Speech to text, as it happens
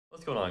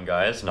What's going on,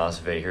 guys?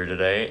 azsry here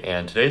today,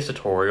 and today's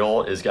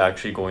tutorial is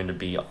actually going to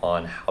be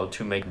on how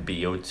to make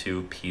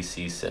BO2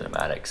 PC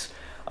cinematics.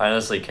 I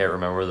honestly can't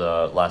remember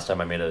the last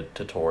time I made a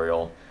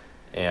tutorial,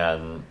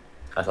 and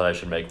I thought I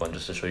should make one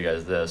just to show you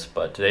guys this,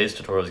 but today's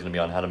tutorial is going to be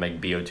on how to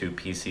make BO2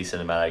 PC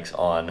cinematics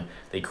on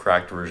the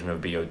cracked version of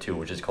BO2,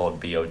 which is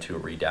called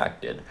BO2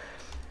 Redacted.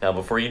 Now,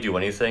 before you do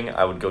anything,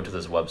 I would go to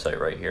this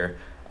website right here.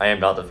 I am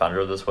not the founder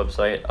of this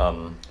website.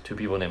 Two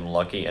people named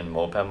Luckyy and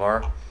Mopem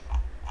are.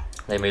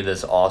 They made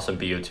this awesome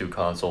BO2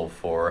 console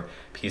for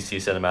PC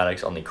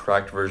cinematics on the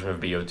cracked version of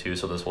BO2,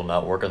 so this will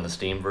not work on the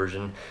Steam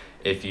version.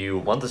 If you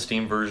want the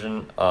Steam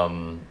version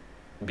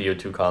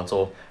BO2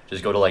 console,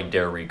 just go to like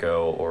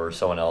Rico or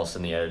someone else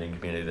in the editing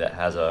community that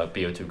has a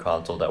BO2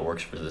 console that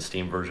works for the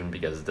Steam version,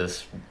 because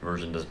this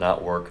version does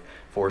not work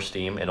for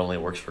Steam. It only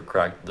works for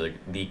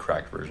the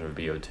cracked version of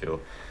BO2.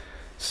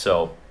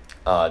 So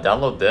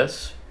download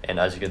this, and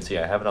as you can see,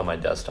 I have it on my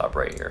desktop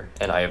right here,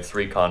 and I have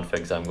 3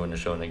 configs I'm going to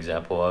show an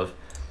example of.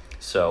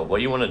 So what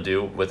you want to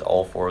do with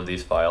all 4 of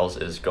these files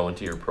is go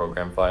into your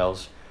program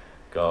files.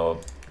 I'm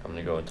going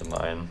to go into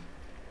mine.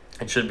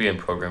 It should be in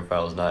program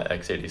files, not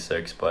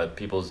x86, but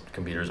people's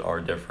computers are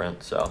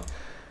different. So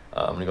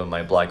I'm going to go to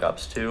my Black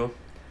Ops 2.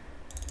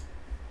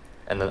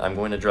 And then I'm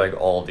going to drag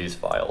all of these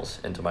files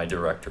into my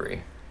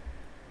directory.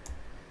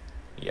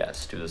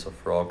 Yes, do this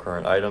for all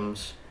current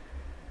items.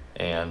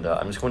 And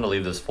I'm just going to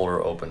leave this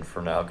folder open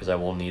for now, because I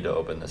will need to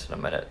open this in a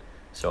minute.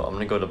 So I'm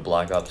going to go to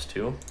Black Ops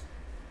 2.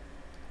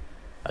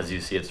 As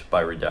you see, it's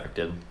by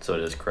Redacted, so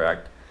it is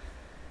cracked.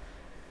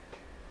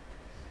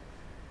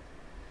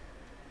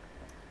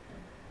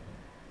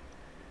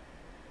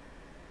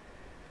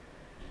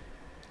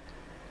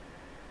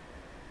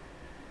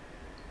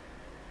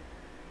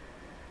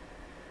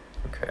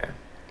 Okay.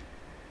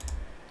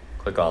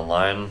 Click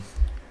online,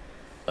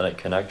 let it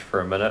connect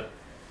for a minute.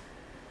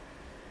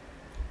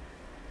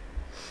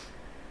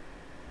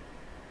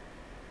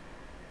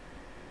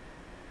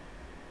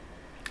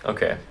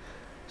 Okay.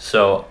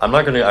 So I'm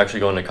not going to actually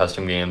go into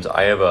custom games.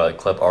 I have a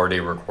clip already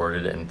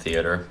recorded in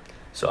theater.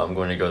 So I'm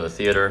going to go to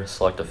theater,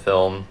 select a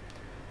film,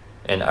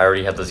 and I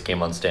already have this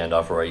game on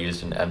standoff where I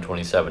used an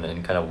M27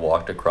 and kind of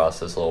walked across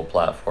this little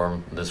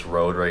platform, this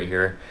road right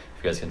here.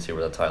 If you guys can see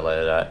where that's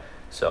highlighted at.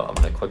 So I'm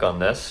going to click on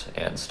this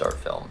and start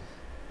film.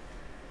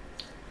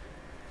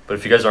 But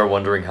if you guys are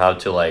wondering how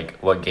to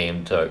what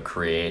game to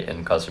create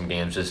in custom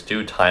games, just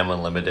do time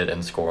unlimited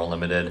and score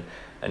unlimited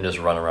and just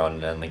run around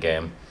and end the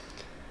game.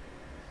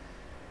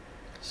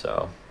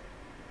 So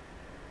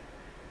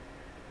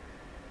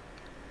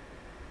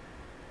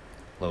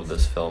load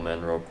this film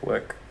in real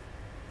quick.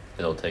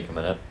 It'll take a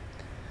minute.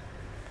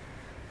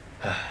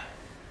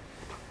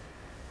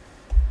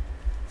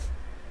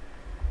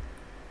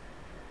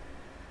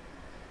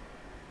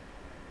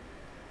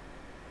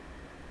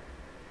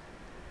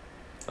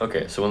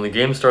 Okay, so when the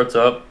game starts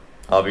up,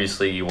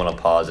 obviously you want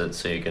to pause it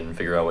so you can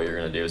figure out what you're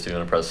going to do. So you're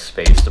going to press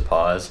space to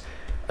pause,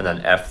 and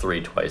then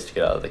F3 twice to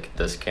get out of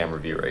this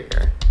camera view right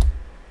here.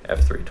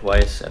 F3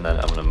 twice, and then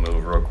I'm going to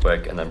move real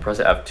quick, and then press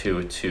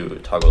F2 to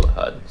toggle the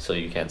HUD so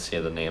you can't see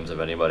the names of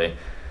anybody.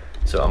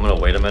 So I'm going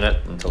to wait a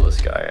minute until this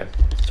guy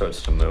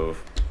starts to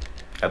move.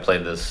 I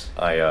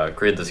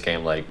created this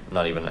game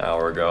not even an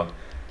hour ago,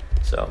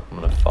 so I'm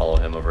going to follow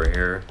him over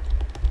here.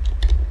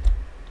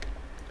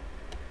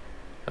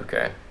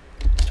 Okay,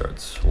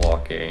 starts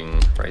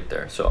walking right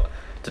there. So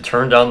to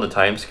turn down the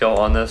time scale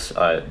on this,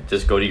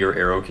 just go to your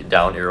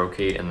down arrow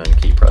key and then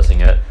keep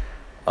pressing it.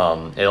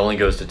 It only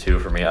goes to 2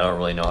 for me. I don't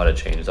really know how to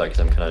change that because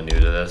I'm kind of new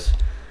to this.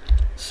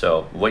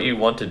 So what you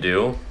want to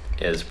do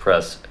is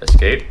press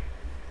escape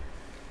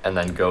and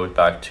then go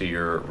back to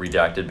your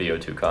redacted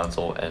BO2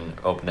 console and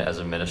open it as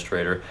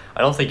administrator.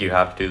 I don't think you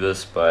have to do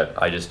this, but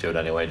I just do it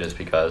anyway just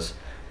because.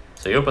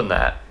 So you open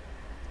that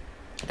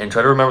and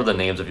try to remember the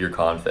names of your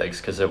configs,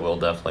 because it will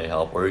definitely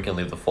help, or you can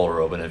leave the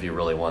folder open if you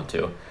really want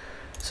to.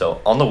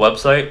 So on the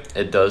website,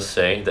 it does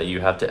say that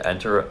you have to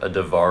enter a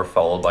dvar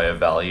followed by a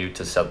value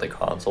to set the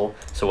console.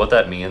 So what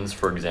that means,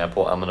 for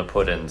example, I'm going to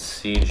put in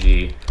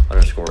CG_FOV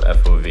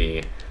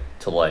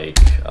to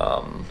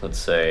let's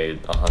say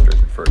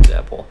 100, for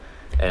example.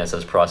 And it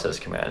says process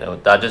command.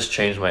 And that just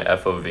changed my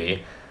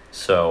FOV.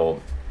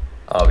 So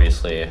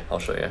obviously, I'll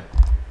show you.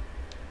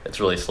 It's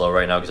really slow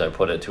right now because I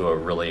put it to a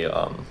really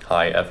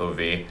high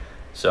FOV.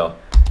 So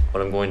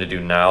what I'm going to do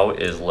now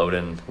is load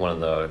in one of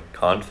the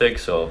configs.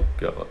 So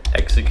go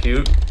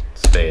execute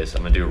space.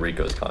 I'm going to do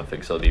Rico's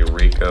config. So the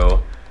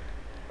Rico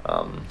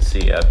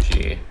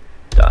cfg.cfg.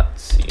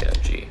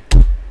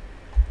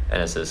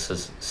 And it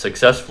says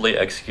successfully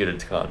executed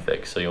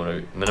config. So you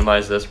want to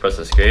minimize this, press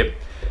escape.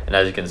 And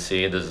as you can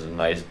see, this is a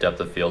nice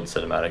depth of field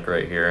cinematic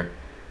right here.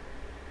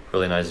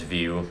 Really nice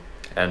view.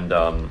 And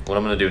what I'm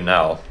going to do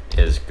now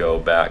is go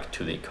back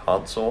to the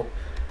console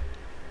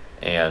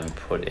and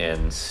put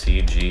in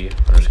CG_FOV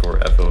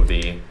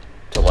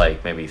to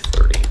maybe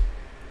 30.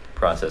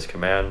 Process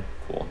command,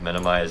 cool,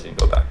 minimize and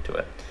go back to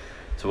it.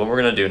 So what we're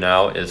gonna do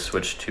now is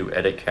switch to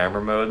edit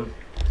camera mode.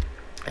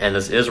 And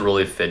this is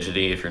really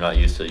fidgety if you're not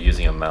used to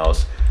using a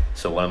mouse.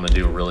 So what I'm gonna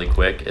do really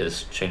quick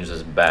is change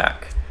this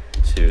back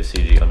to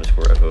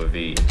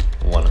CG_FOV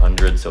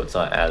 100 so it's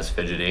not as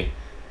fidgety.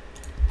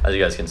 As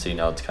you guys can see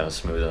now, it's kind of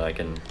smooth and I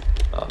can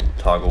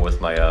toggle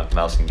with my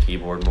mouse and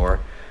keyboard more.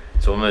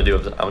 So what I'm gonna do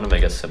is I'm gonna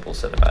make a simple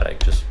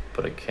cinematic. Just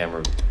put a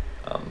camera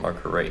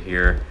marker right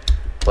here,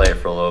 play it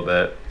for a little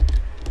bit,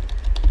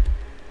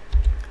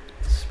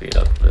 speed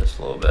up this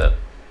a little bit.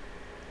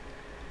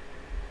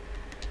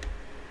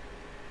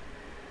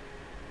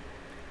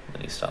 And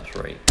then he stops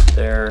right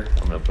there.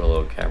 I'm gonna put a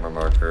little camera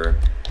marker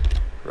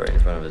right in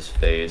front of his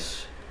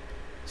face.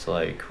 It's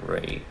like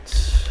right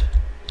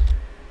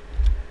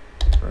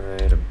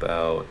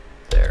about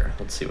there.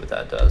 Let's see what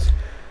that does.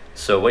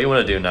 So what you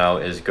want to do now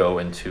is go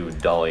into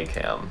dolly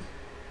cam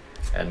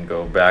and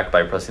go back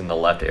by pressing the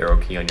left arrow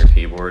key on your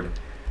keyboard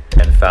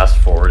and fast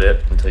forward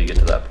it until you get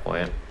to that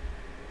point.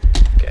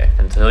 Okay,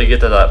 until you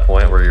get to that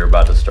point where you're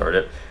about to start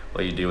it,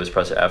 what you do is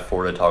press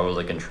F4 to toggle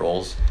the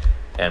controls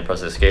and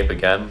press escape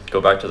again.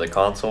 Go back to the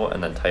console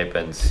and then type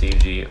in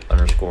CG_FOV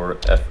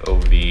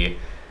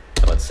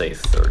and let's say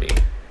 30.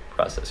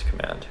 Press this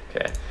command.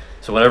 Okay.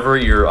 So whenever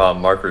your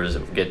markers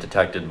get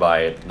detected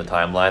by the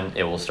timeline,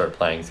 it will start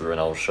playing through, and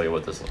I'll show you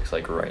what this looks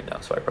like right now.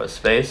 So I press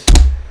space,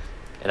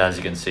 and as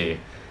you can see,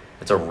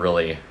 it's a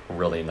really,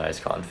 really nice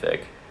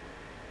config.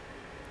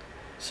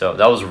 So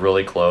that was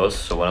really close.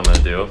 So what I'm going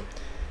to do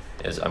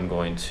is I'm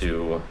going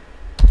to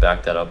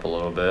back that up a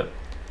little bit,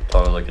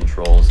 toggle the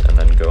controls, and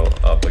then go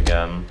up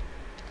again,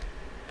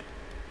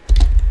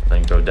 and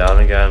then go down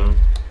again,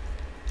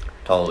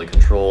 toggle the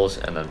controls,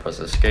 and then press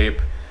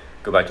escape.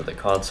 Go back to the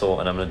console,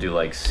 and I'm gonna do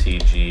like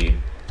CG_FOV,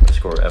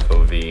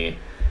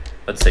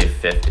 let's say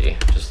 50,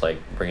 just like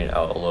bring it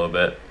out a little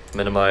bit.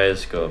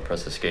 Minimize, go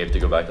press escape to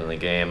go back to the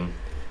game,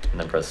 and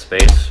then press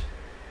space.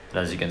 And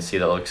as you can see,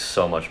 that looks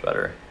so much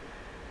better.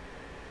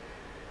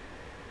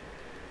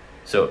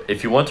 So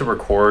if you want to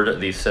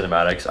record these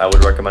cinematics, I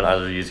would recommend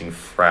either using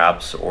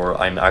Fraps, or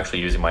I'm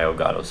actually using my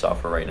Elgato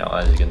software right now,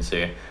 as you can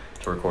see,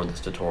 to record this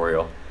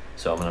tutorial.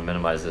 So I'm gonna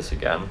minimize this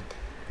again.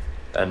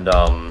 And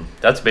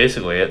that's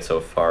basically it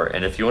so far.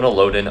 And if you want to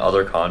load in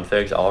other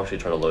configs, I'll actually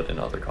try to load in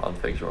other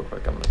configs real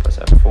quick. I'm going to press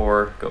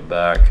F4, go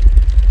back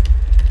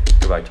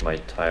to my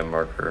time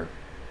marker.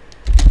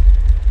 So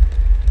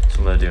what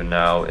I'm going to do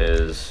now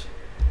is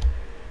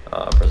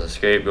press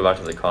escape, go back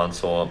to the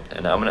console,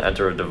 and I'm going to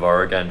enter a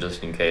dvar again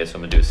just in case. So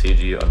I'm going to do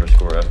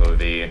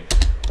CG_FOV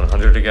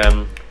 100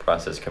 again,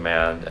 press this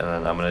command, and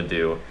then I'm going to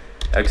do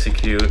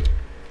execute.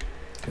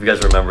 If you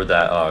guys remember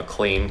that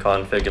clean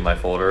config in my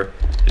folder,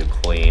 do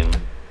clean.cfg,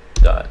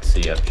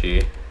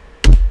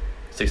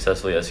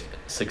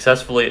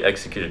 successfully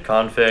executed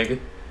config,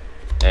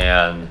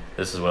 and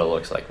this is what it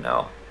looks like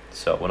now.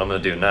 So what I'm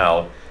going to do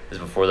now is,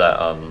 before that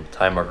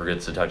time marker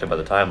gets detected by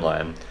the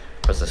timeline,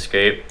 press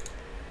escape,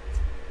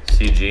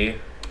 CG_FOV,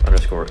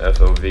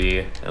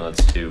 and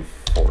let's do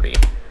 40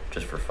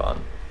 just for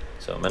fun.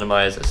 So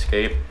minimize,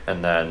 escape,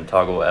 and then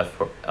toggle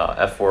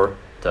F4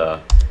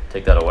 to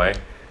take that away,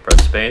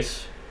 press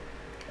space,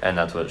 and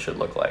that's what it should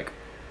look like.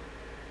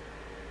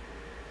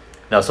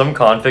 Now some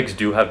configs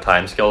do have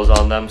timescales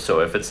on them, so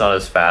if it's not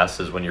as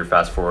fast as when you're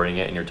fast forwarding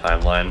it in your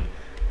timeline,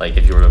 like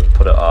if you were to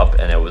put it up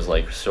and it was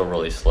like still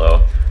really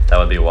slow, that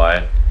would be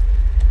why.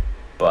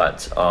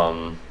 But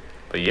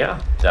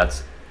yeah,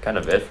 that's kind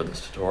of it for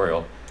this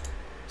tutorial.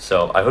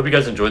 So I hope you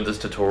guys enjoyed this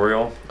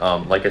tutorial.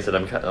 Like I said,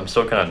 I'm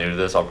still kind of new to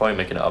this. I'll probably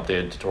make an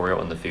updated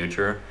tutorial in the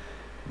future.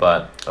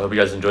 But I hope you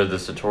guys enjoyed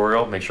this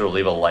tutorial. Make sure to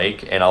leave a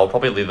like, and I'll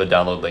probably leave a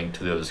download link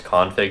to those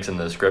configs in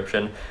the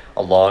description,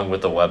 along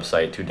with the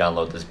website to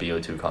download this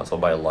BO2 console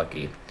by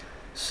Lucky.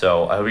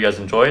 So I hope you guys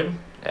enjoyed,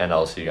 and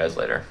I'll see you guys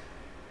later.